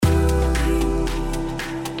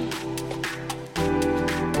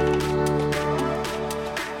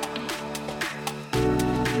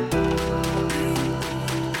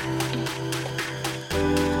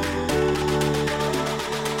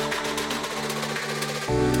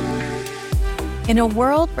In a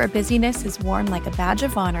world where busyness is worn like a badge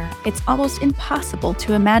of honor, it's almost impossible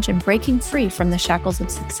to imagine breaking free from the shackles of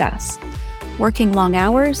success. Working long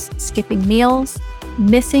hours, skipping meals,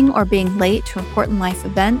 missing or being late to important life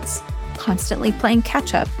events, constantly playing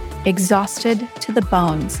catch-up, exhausted to the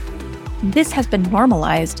bones. This has been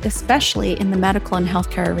normalized, especially in the medical and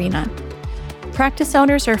healthcare arena. Practice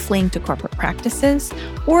owners are fleeing to corporate practices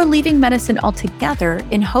or leaving medicine altogether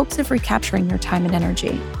in hopes of recapturing their time and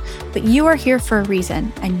energy. But you are here for a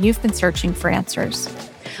reason, and you've been searching for answers.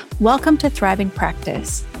 Welcome to Thriving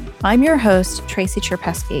Practice. I'm your host, Tracy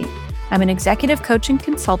Cherpesky. I'm an executive coach and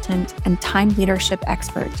consultant and time leadership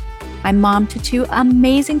expert. I'm mom to two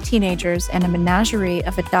amazing teenagers and a menagerie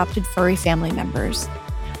of adopted furry family members.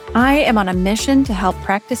 I am on a mission to help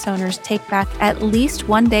practice owners take back at least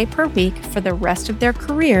one day per week for the rest of their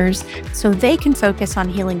careers so they can focus on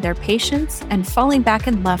healing their patients and falling back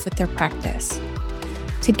in love with their practice.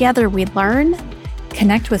 Together we learn,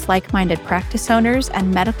 connect with like-minded practice owners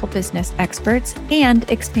and medical business experts,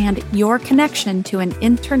 and expand your connection to an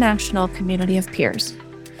international community of peers.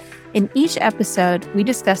 In each episode, we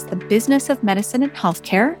discuss the business of medicine and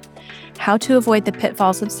healthcare, how to avoid the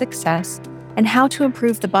pitfalls of success, and how to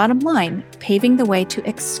improve the bottom line, paving the way to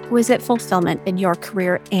exquisite fulfillment in your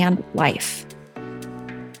career and life.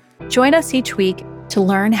 Join us each week to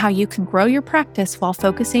learn how you can grow your practice while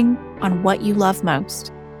focusing on what you love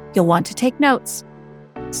most. You'll want to take notes.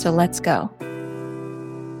 So let's go.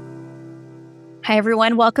 Hi,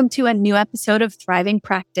 everyone. Welcome to a new episode of Thriving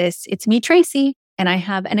Practice. It's me, Tracy, and I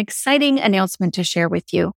have an exciting announcement to share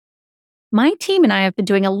with you. My team and I have been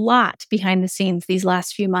doing a lot behind the scenes these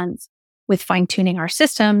last few months, with fine-tuning our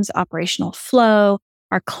systems, operational flow,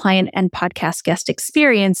 our client and podcast guest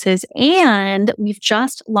experiences, and we've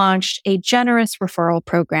just launched a generous referral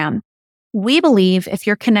program. We believe if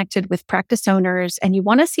you're connected with practice owners and you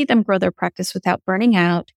want to see them grow their practice without burning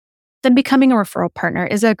out, then becoming a referral partner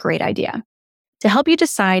is a great idea. To help you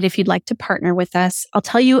decide if you'd like to partner with us, I'll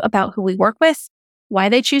tell you about who we work with, why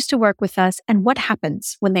they choose to work with us, and what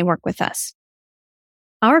happens when they work with us.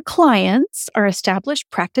 Our clients are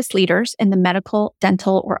established practice leaders in the medical,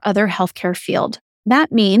 dental, or other healthcare field.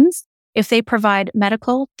 That means if they provide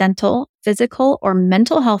medical, dental, physical, or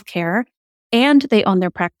mental health care, and they own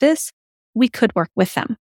their practice, we could work with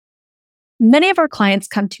them. Many of our clients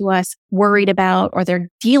come to us worried about or they're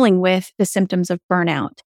dealing with the symptoms of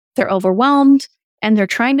burnout. They're overwhelmed and they're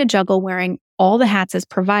trying to juggle wearing all the hats as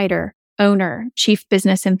provider, owner, chief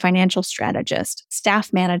business and financial strategist,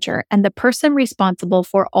 staff manager, and the person responsible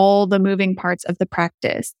for all the moving parts of the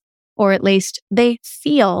practice, or at least they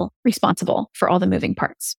feel responsible for all the moving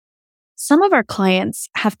parts. Some of our clients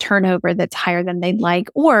have turnover that's higher than they'd like,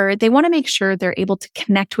 or they want to make sure they're able to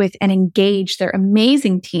connect with and engage their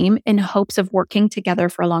amazing team in hopes of working together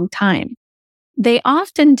for a long time. They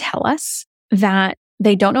often tell us that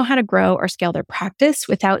they don't know how to grow or scale their practice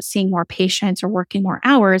without seeing more patients or working more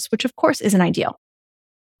hours, which of course isn't ideal.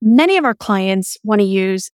 Many of our clients want to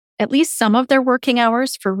use at least some of their working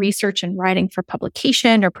hours for research and writing for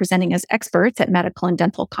publication or presenting as experts at medical and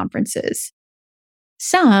dental conferences.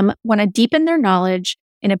 Some want to deepen their knowledge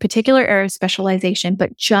in a particular area of specialization,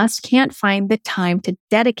 but just can't find the time to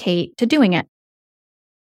dedicate to doing it.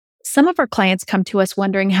 Some of our clients come to us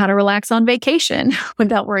wondering how to relax on vacation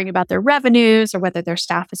without worrying about their revenues or whether their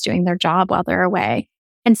staff is doing their job while they're away.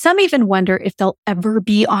 And some even wonder if they'll ever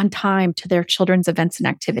be on time to their children's events and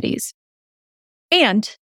activities.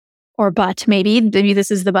 But maybe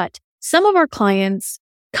this is the but. Some of our clients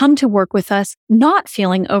come to work with us not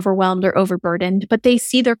feeling overwhelmed or overburdened, but they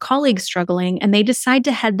see their colleagues struggling and they decide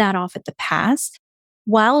to head that off at the pass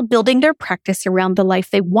while building their practice around the life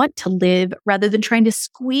they want to live rather than trying to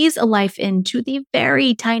squeeze a life into the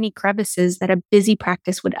very tiny crevices that a busy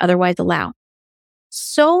practice would otherwise allow.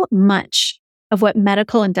 So much of what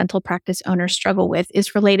medical and dental practice owners struggle with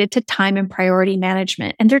is related to time and priority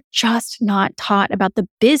management, and they're just not taught about the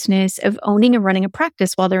business of owning and running a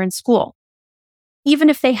practice while they're in school. Even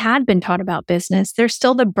if they had been taught about business, there's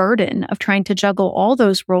still the burden of trying to juggle all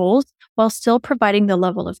those roles while still providing the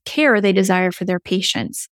level of care they desire for their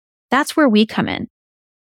patients. That's where we come in.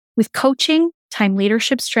 With coaching, time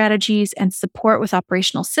leadership strategies, and support with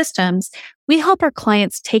operational systems, we help our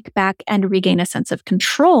clients take back and regain a sense of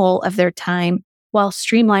control of their time while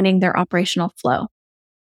streamlining their operational flow.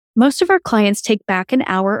 Most of our clients take back an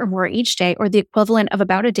hour or more each day, or the equivalent of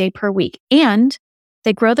about a day per week, and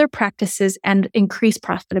they grow their practices and increase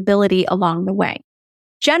profitability along the way.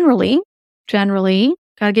 Generally,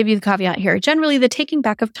 gotta give you the caveat here. Generally, the taking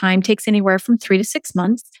back of time takes anywhere from 3 to 6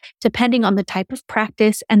 months, depending on the type of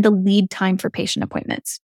practice and the lead time for patient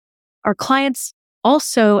appointments. Our clients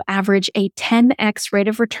also average a 10x rate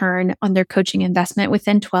of return on their coaching investment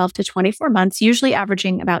within 12 to 24 months, usually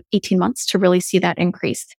averaging about 18 months to really see that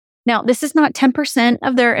increase. Now, this is not 10%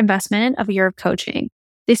 of their investment of a year of coaching.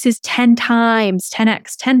 This is 10 times,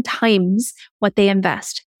 10x, 10 times what they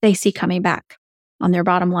invest, they see coming back on their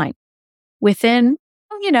bottom line within,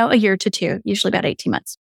 a year to two, usually about 18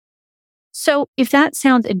 months. So if that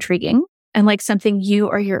sounds intriguing and like something you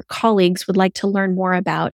or your colleagues would like to learn more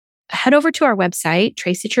about, head over to our website,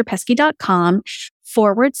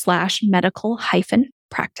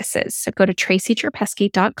 tracycherpesky.com/medical-practices. So go to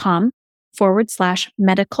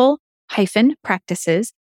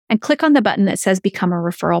tracycherpesky.com/medical-practices and click on the button that says Become a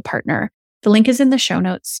Referral Partner. The link is in the show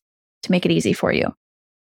notes to make it easy for you.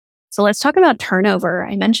 So let's talk about turnover.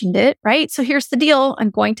 I mentioned it, right? So here's the deal. I'm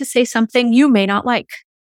going to say something you may not like.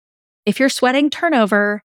 If you're sweating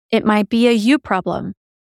turnover, it might be a you problem.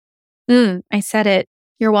 I said it.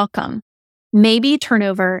 You're welcome. Maybe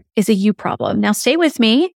turnover is a you problem. Now stay with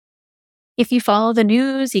me. If you follow the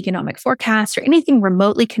news, economic forecasts, or anything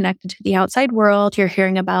remotely connected to the outside world, you're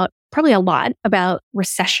hearing probably a lot about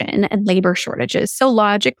recession and labor shortages. So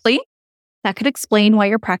logically, that could explain why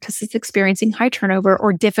your practice is experiencing high turnover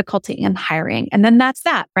or difficulty in hiring. And then that's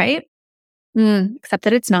that, right? Except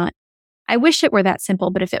that it's not. I wish it were that simple,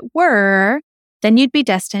 but if it were, then you'd be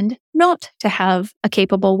destined not to have a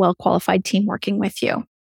capable, well-qualified team working with you.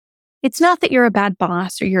 It's not that you're a bad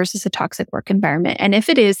boss or yours is a toxic work environment. And if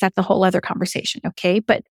it is, that's a whole other conversation, okay?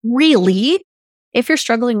 But really, if you're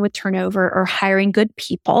struggling with turnover or hiring good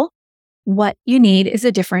people, what you need is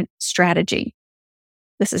a different strategy.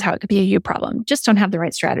 This is how it could be a you problem. Just don't have the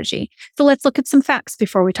right strategy. So let's look at some facts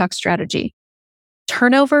before we talk strategy.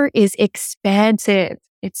 Turnover is expensive.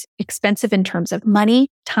 It's expensive in terms of money,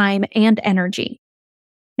 time, and energy.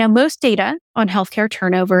 Now, most data on healthcare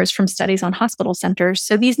turnover is from studies on hospital centers.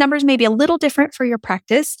 So these numbers may be a little different for your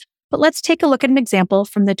practice, but let's take a look at an example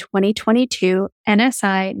from the 2022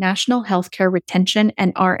 NSI National Healthcare Retention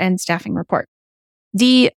and RN Staffing Report.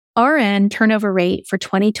 The RN turnover rate for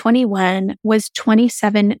 2021 was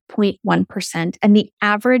 27.1%, and the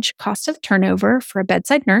average cost of turnover for a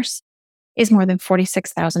bedside nurse is more than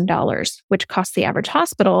 $46,000, which costs the average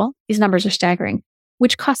hospital, these numbers are staggering,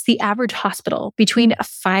 which costs the average hospital between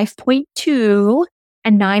 $5.2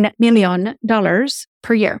 and $9 million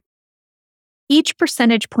per year. Each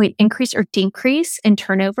percentage point increase or decrease in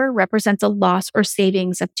turnover represents a loss or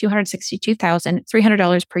savings of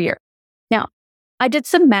 $262,300 per year. Now, I did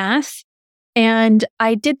some math, and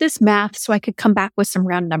I did this math so I could come back with some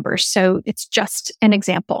round numbers. So it's just an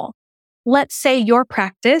example. Let's say your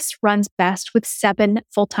practice runs best with 7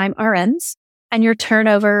 full-time RNs, and your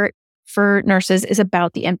turnover for nurses is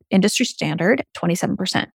about the industry standard,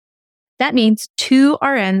 27%. That means 2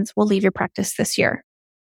 RNs will leave your practice this year.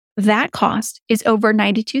 That cost is over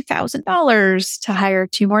 $92,000 to hire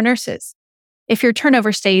 2 more nurses. If your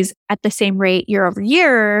turnover stays at the same rate year over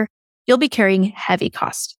year, you'll be carrying heavy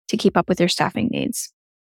costs to keep up with your staffing needs.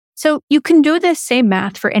 So you can do this same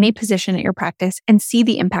math for any position at your practice and see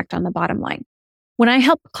the impact on the bottom line. When I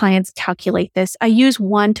help clients calculate this, I use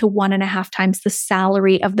 1 to 1.5 times the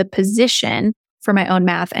salary of the position for my own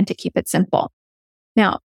math and to keep it simple.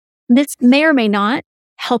 Now, this may or may not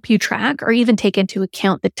help you track or even take into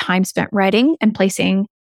account the time spent writing, placing,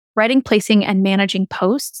 and managing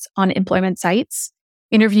posts on employment sites,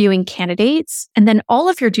 interviewing candidates, and then all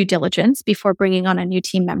of your due diligence before bringing on a new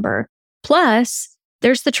team member. Plus,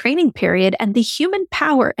 there's the training period and the human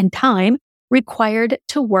power and time required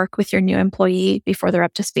to work with your new employee before they're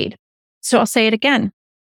up to speed. So I'll say it again.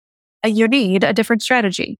 You need a different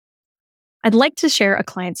strategy. I'd like to share a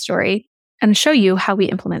client story and show you how we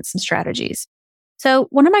implement some strategies. So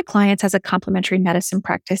one of my clients has a complementary medicine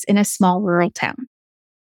practice in a small rural town.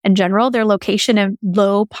 In general, their location and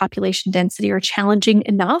low population density are challenging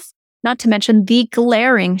enough, not to mention the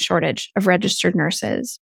glaring shortage of registered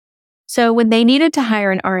nurses. So when they needed to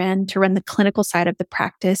hire an RN to run the clinical side of the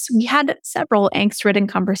practice, we had several angst-ridden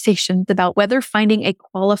conversations about whether finding a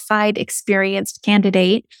qualified, experienced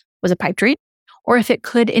candidate was a pipe dream or if it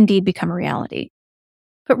could indeed become a reality.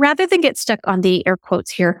 But rather than get stuck on the air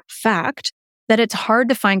quotes here, fact that it's hard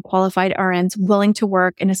to find qualified RNs willing to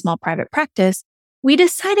work in a small private practice, we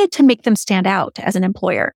decided to make them stand out as an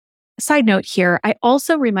employer. A side note here, I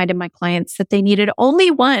also reminded my clients that they needed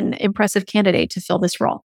only one impressive candidate to fill this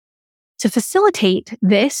role. To facilitate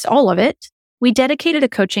this, all of it, we dedicated a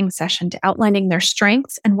coaching session to outlining their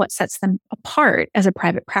strengths and what sets them apart as a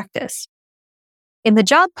private practice. In the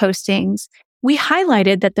job postings, we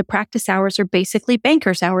highlighted that the practice hours are basically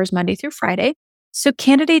banker's hours Monday through Friday, so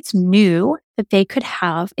candidates knew that they could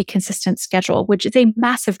have a consistent schedule, which is a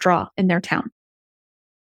massive draw in their town.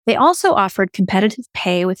 They also offered competitive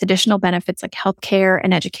pay with additional benefits like healthcare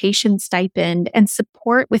and education stipend and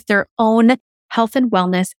support with their own health and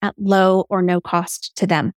wellness at low or no cost to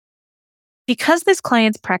them. Because this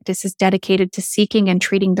client's practice is dedicated to seeking and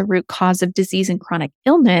treating the root cause of disease and chronic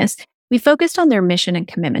illness, we focused on their mission and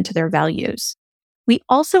commitment to their values. We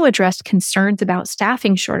also addressed concerns about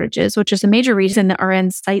staffing shortages, which is a major reason that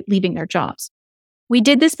RNs cite leaving their jobs. We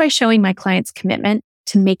did this by showing my clients' commitment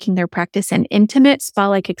to making their practice an intimate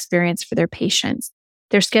spa-like experience for their patients.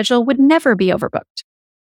 Their schedule would never be overbooked.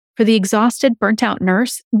 For the exhausted, burnt-out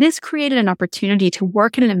nurse, this created an opportunity to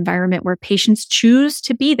work in an environment where patients choose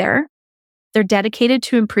to be there, they're dedicated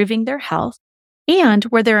to improving their health, and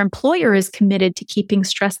where their employer is committed to keeping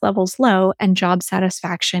stress levels low and job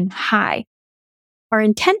satisfaction high. Our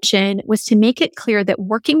intention was to make it clear that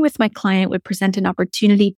working with my client would present an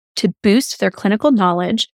opportunity to boost their clinical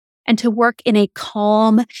knowledge and to work in a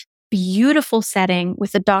calm, beautiful setting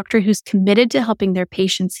with a doctor who's committed to helping their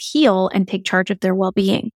patients heal and take charge of their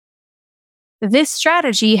well-being. This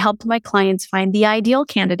strategy helped my clients find the ideal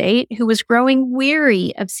candidate who was growing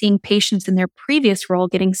weary of seeing patients in their previous role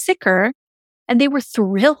getting sicker, and they were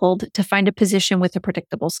thrilled to find a position with a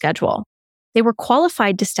predictable schedule. They were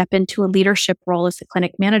qualified to step into a leadership role as a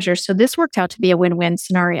clinic manager, so this worked out to be a win-win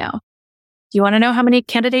scenario. Do you want to know how many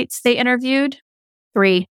candidates they interviewed?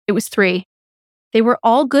 3. It was 3. They were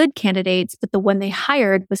all good candidates, but the one they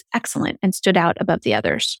hired was excellent and stood out above the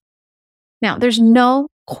others. Now, there's no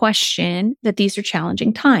question that these are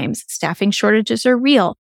challenging times. Staffing shortages are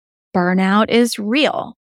real. Burnout is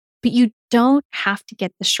real. But you don't have to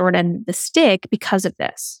get the short end of the stick because of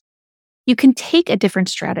this. You can take a different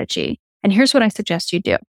strategy. And here's what I suggest you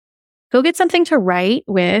do. Go get something to write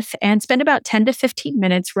with and spend about 10 to 15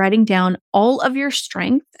 minutes writing down all of your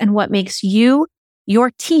strengths and what makes you,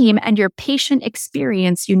 your team, and your patient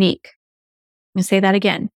experience unique. I'm going to say that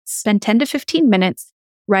again. Spend 10 to 15 minutes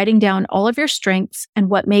writing down all of your strengths and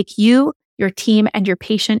what make you, your team, and your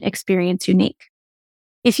patient experience unique.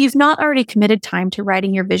 If you've not already committed time to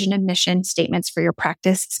writing your vision and mission statements for your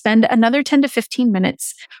practice, spend another 10 to 15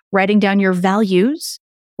 minutes writing down your values,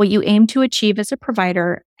 what you aim to achieve as a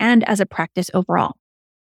provider and as a practice overall.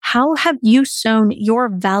 How have you sewn your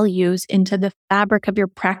values into the fabric of your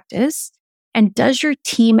practice? And does your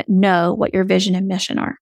team know what your vision and mission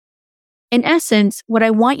are? In essence, what I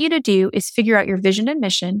want you to do is figure out your vision and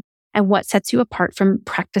mission and what sets you apart from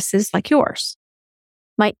practices like yours.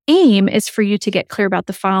 My aim is for you to get clear about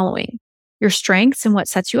the following: your strengths and what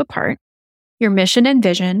sets you apart, your mission and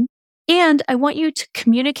vision, and I want you to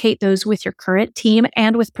communicate those with your current team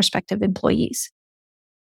and with prospective employees.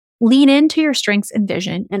 Lean into your strengths and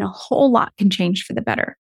vision, and a whole lot can change for the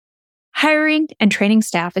better. Hiring and training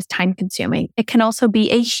staff is time-consuming. It can also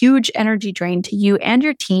be a huge energy drain to you and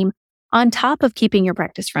your team on top of keeping your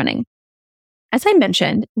practice running. As I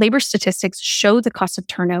mentioned, labor statistics show the cost of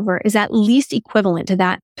turnover is at least equivalent to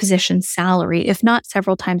that position's salary, if not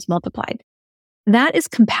several times multiplied. That is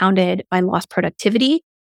compounded by lost productivity,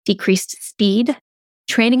 decreased speed,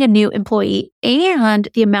 training a new employee, and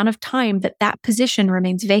the amount of time that that position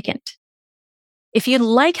remains vacant. If you'd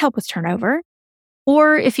like help with turnover,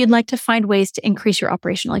 or if you'd like to find ways to increase your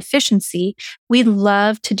operational efficiency, we'd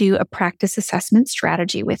love to do a practice assessment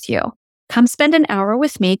strategy with you. Come spend an hour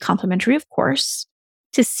with me, complimentary of course,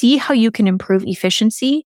 to see how you can improve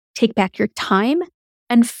efficiency, take back your time,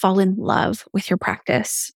 and fall in love with your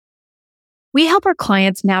practice. We help our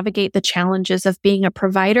clients navigate the challenges of being a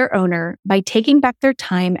provider owner by taking back their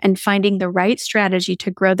time and finding the right strategy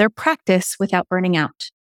to grow their practice without burning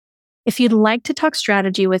out. If you'd like to talk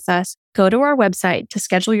strategy with us, go to our website to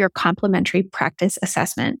schedule your complimentary practice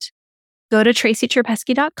assessment. Go to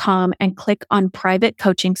TracyCherpesky.com and click on Private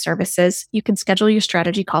Coaching Services. You can schedule your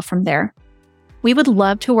strategy call from there. We would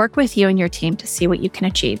love to work with you and your team to see what you can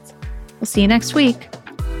achieve. We'll see you next week.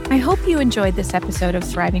 I hope you enjoyed this episode of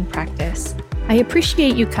Thriving Practice. I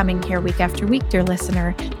appreciate you coming here week after week, dear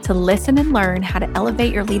listener, to listen and learn how to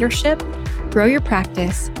elevate your leadership, grow your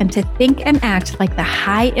practice, and to think and act like the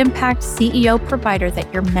high-impact CEO provider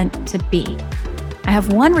that you're meant to be. I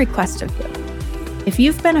have one request of you. If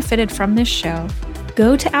you've benefited from this show,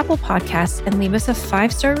 go to Apple Podcasts and leave us a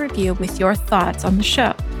 5-star review with your thoughts on the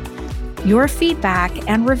show. Your feedback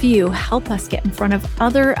and review help us get in front of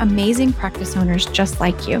other amazing practice owners just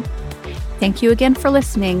like you. Thank you again for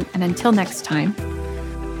listening, and until next time.